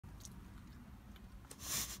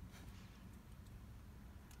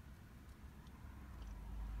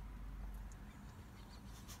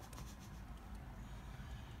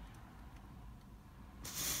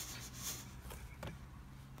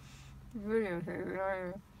videotape, are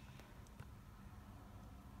you?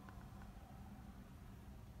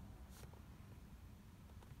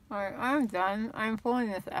 Alright, I'm done. I'm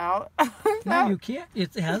pulling this out. No, you can't.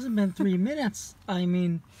 It hasn't been 3 minutes. I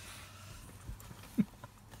mean,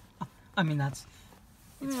 that's...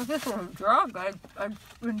 If this was a drug, I'd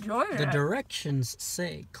enjoy it. The directions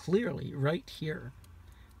say clearly right here,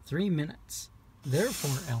 3 minutes.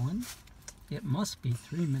 Therefore, Ellen, it must be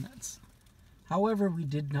 3 minutes. However, we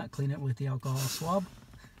did not clean it with the alcohol swab,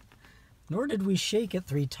 nor did we shake it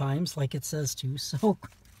 3 times like it says to, so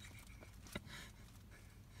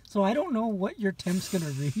I don't know what your Tim's going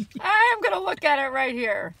to read. I'm going to look at it right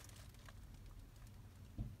here.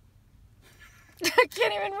 I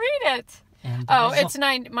can't even read it. And it's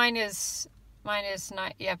 9. Mine is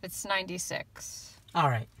 9. Yep, it's 96. All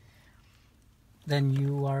right. Then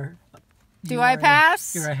you Do I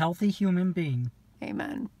pass? You're a healthy human being.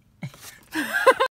 Amen.